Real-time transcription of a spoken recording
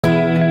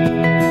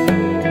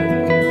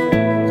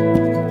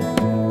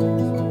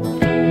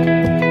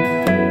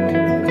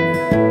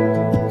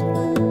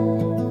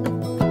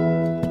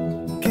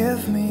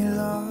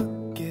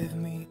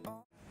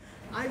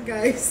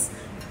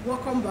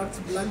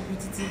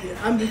gym.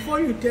 And before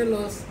you tell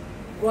us,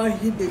 go and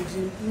hit the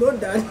gym, know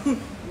that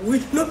we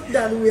know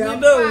that we are.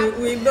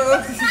 We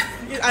know,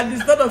 and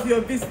it's none of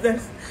your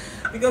business.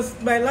 Because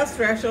my last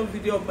reaction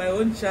video on my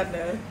own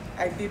channel,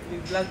 I did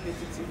with Black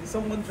Beauty TV.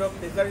 Someone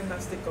dropped a very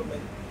nasty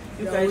comment.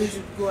 You guys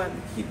should go and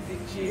hit the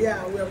gym.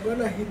 Yeah, we are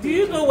gonna hit. Do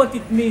you know what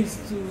it means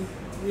to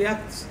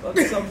react on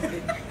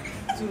something?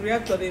 To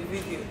react on a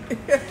video?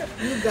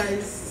 You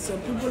guys,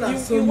 some people are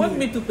you want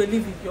me to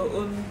believe in your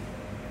own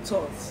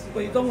thoughts,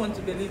 but you don't want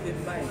to believe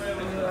in mine.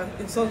 You are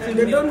insulting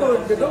me. They don't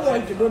know. They don't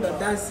want to know that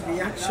that's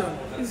reaction.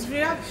 It's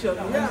reaction.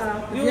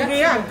 Yeah. You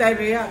react. I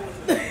react.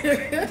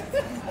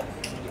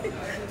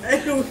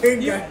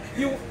 Anyway,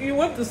 you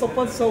want to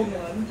support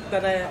someone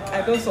that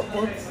I don't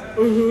support.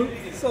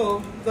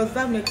 So does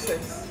that make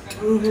sense?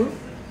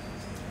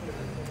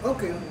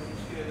 Okay.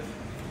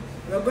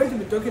 We are going to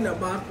be talking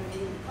about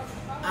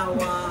our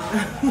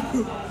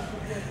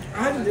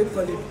how do they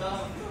call it?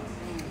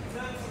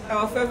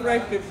 Our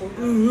favorite people,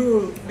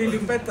 Lily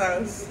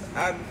Petals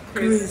and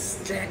Chris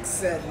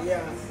Jackson.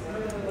 Yeah.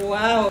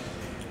 Wow.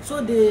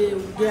 So they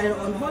are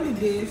on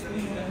holidays.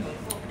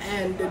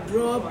 And they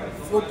drop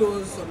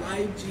photos on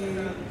IG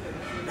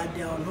that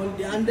they are on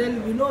holiday, and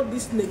then we know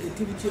this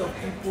negativity of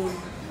people,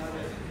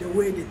 the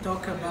way they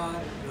talk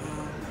about.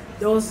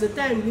 There was a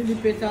time Lily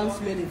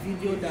Petals made a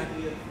video that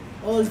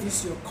all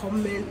this your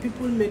comment,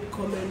 people made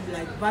comments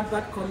like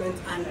bad comments,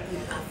 and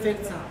it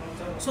affects her.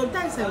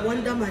 Sometimes I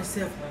wonder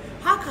myself,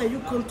 how can you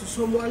come to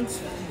someone's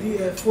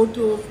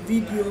photo,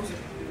 videos,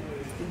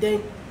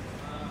 then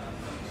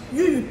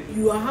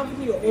you are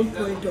having your own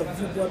point of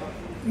view, but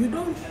you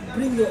don't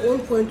bring your own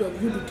point of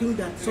view to think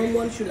that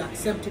someone should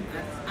accept it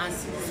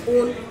as his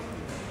own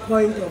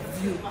point of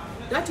view.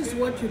 That is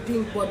what you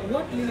think, but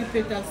what Lily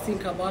Petals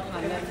think about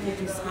her life,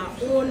 it is her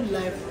own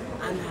life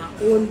and her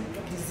own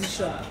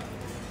decision.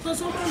 So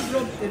someone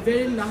dropped a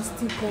very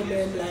nasty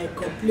comment like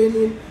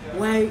complaining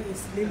why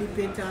is Lily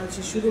Petals,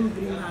 she shouldn't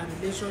bring her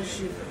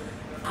relationship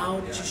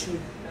out, she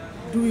should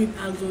do it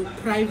as a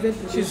private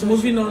relationship. She's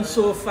moving on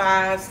so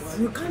fast.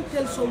 You can't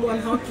tell someone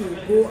how to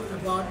go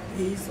about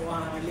his or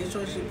her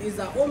relationship. It's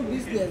her own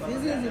business,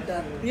 isn't it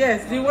that?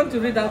 Yes, do you want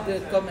to read out the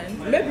comment?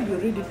 Maybe you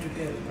read it to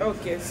them.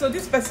 Okay, so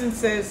this person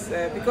says,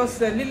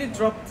 because Lily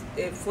dropped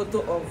a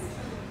photo of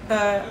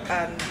her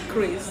and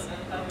Chris,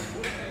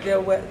 they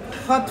were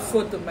hot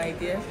photo, my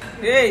dear.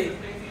 Hey,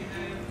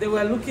 they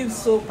were looking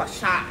so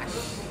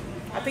pashash.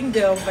 I think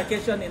they're on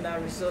vacation in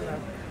Arizona.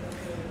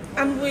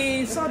 And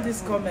we saw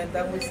this comment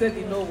and we said,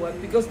 you know what,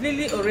 because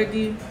Lily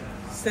already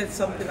said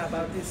something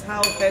about this,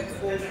 how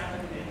hurtful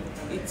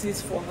it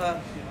is for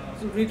her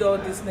to read all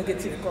these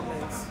negative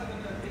comments.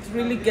 It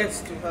really gets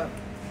to her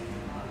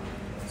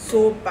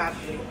so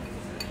badly.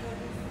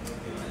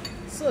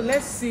 So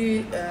let's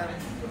see.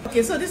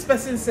 Okay, so this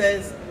person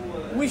says,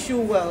 wish you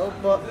well,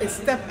 but a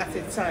step at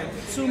a time.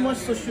 Too much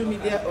social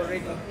media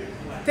already.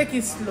 Take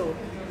it slow.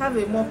 Have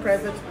a more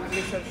private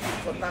relationship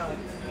for now.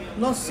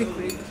 Not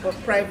secret, but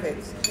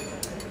private.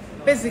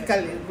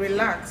 Basically,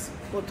 relax.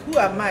 But who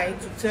am I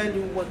to tell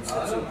you what to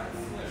do?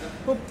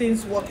 Hope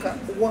things work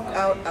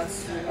out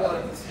as you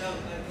want.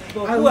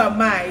 But who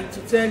am I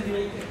to tell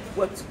you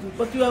what to do?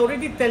 But you are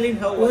already telling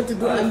her what to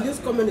do. And this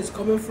comment is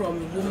coming from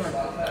a woman.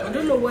 I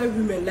don't know why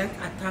women like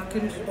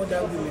attacking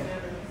other women.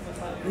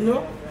 You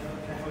know?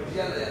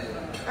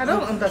 I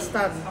don't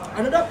understand.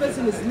 Another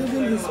person is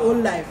living his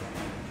own life.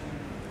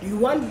 You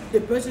want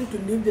the person to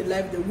live the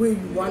life the way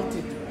you want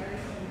it.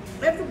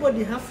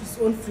 Everybody has his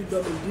own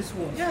freedom in this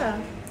world.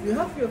 Yeah. You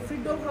have your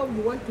freedom how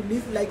you want to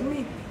live. Like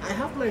me, I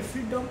have my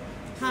freedom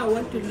how I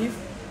want to live.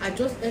 I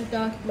just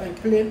enter my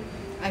plane.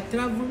 I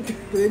travel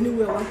to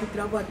anywhere I want to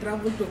travel. I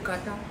travel to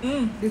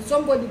Qatar. Is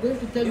somebody going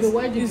to tell me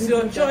why did you do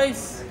that? It's your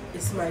choice.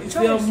 It's my choice. It's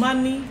your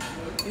money.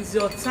 It's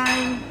your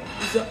time.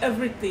 It's your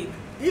everything.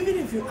 Even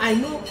if you, I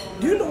know,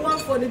 do you know one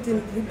funny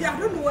thing? I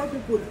don't know why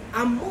people,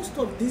 and most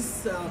of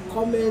these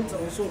comments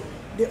also,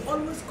 they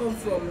always come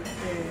from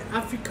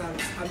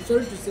Africans. I'm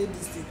sorry to say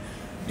this thing.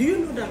 Do you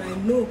know that I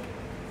know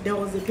there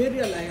was a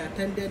burial I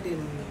attended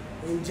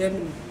in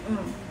Germany?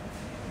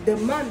 The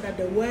man that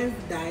the wife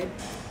died,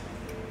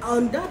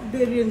 on that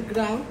burial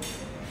ground,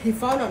 he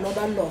found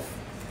another love.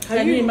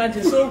 Can you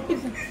imagine? So,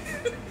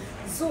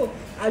 so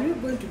are you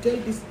going to tell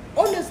this?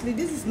 Honestly,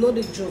 this is not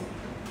a joke.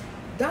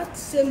 That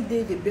same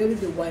day they buried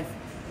the wife,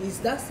 is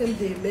that same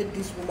day he met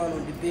this woman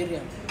on the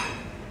burial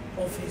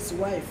of his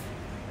wife.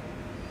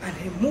 And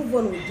he moved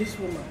on with this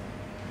woman.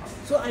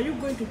 So are you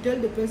going to tell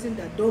the person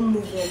that don't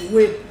move on,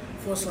 wait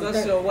for some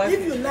time? Your wife,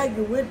 if you like,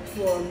 you wait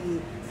for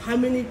how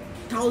many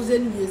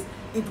thousand years,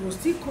 it will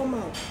still come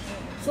out.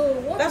 So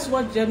what? That's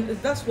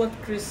what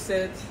Chris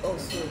said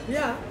also.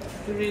 Yeah.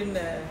 During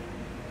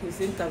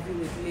his interview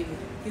with Lily,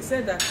 he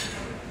said that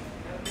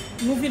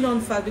moving on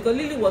fast, because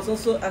Lily was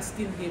also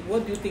asking him,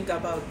 what do you think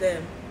about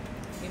them,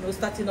 you know,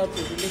 starting up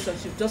a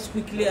relationship just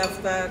quickly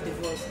after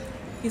divorce.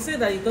 He said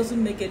that it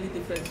doesn't make any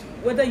difference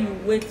whether you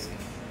wait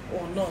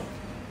or not.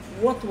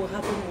 What will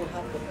happen will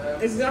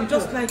happen.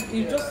 Exactly.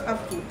 You just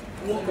have to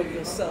work on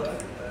yourself,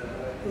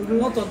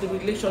 not on the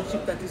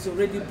relationship that is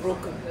already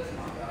broken.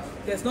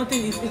 There's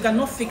nothing, you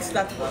cannot fix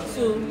that one.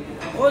 So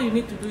all you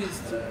need to do is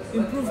to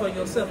improve on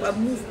yourself and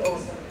move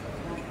on.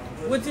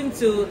 Waiting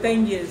till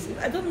 10 years.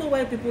 I don't know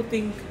why people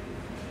think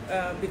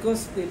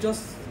because they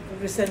just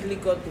recently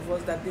got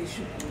divorced that they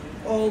should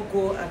all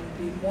go and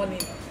be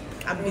mourning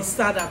and be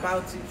sad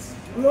about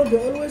it. No,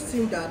 they always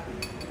think that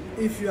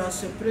if you are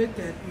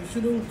separated, you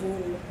shouldn't go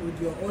with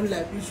your own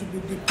life. You should be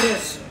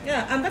depressed.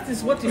 Yeah, and that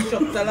is what is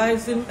shocking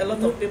a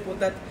lot of people,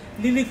 that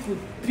Lily could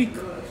pick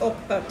up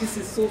her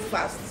pieces so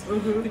fast.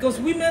 Because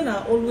women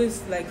are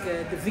always like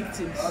the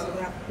victims.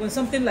 When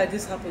something like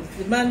this happens,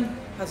 the man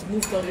has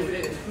moved on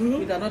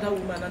with another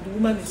woman, and the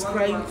woman is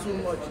crying too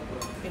much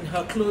in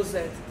her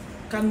closet,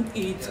 can't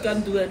eat,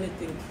 can't do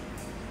anything.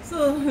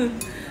 So,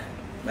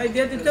 my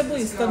dear, the table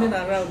is turning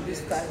around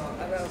this time.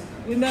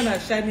 Women are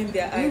shining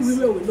their eyes.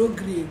 Women will not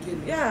agree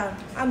again. Yeah,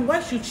 and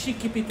why should she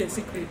keep it a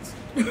secret?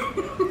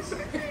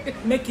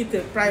 Make it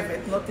a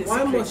private, not a secret.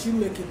 Why must you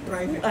make it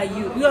private? Who are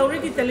you? You are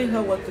already telling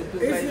her what to do.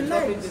 If you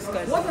like, this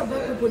kind what of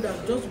about people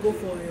that just go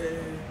for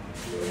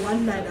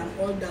one night and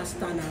all that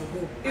stand and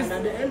go? And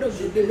at the end of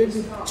the day, maybe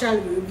the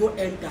child will go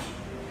enter.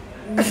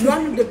 You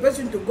want the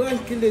person to go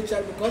and kill the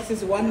child because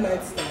it's one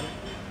night stand.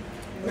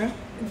 Yeah?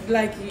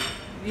 Like,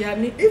 yeah,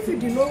 if you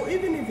did not,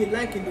 even if you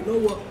like it, you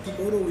don't work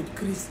tomorrow with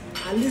Chris,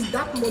 at least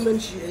that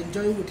moment she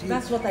enjoy with him.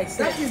 That's what I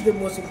said. That is the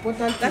most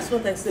important thing. That's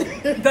what I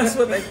said. That's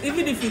what I.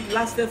 Even if it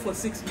lasted for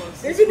 6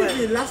 months. Even if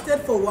it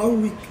lasted for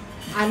 1 week,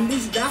 at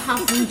least that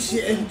half week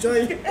she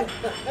enjoy.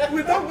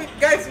 We don't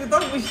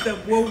wish them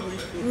 1 week.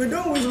 We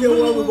don't wish them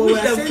 1 week, but we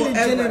are saying it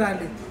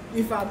generally.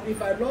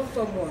 If I love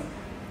someone,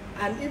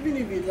 and even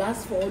if it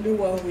lasts for only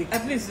 1 week,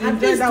 at least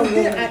today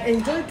I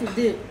enjoy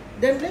today.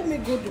 Then let me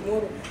go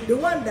tomorrow. The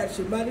one that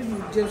she married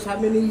with James, how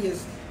many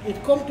years?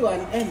 It come to an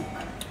end.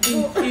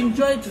 So,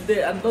 enjoy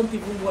today and don't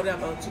even worry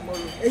about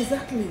tomorrow.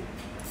 Exactly.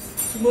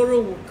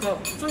 Tomorrow will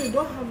come. So you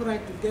don't have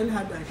right to tell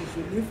her that she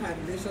should leave her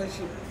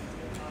relationship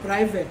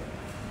private.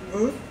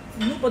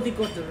 Nobody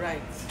got the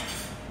right.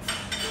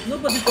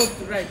 Nobody got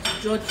the right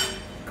to judge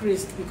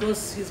Chris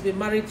because he's been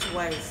married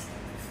twice.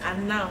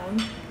 And now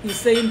he's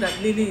saying that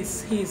Lily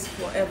is his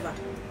forever.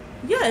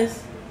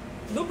 Yes,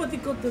 nobody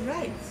got the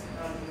right.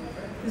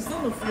 It's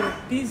none of your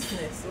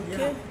business,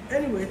 okay? Yeah.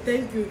 Anyway,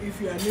 thank you. If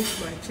you are new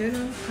to my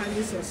channel,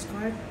 kindly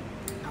subscribe.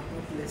 And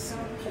God bless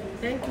you.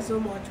 Thank you so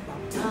much.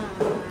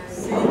 Bye-bye.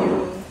 See you.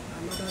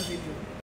 Another video.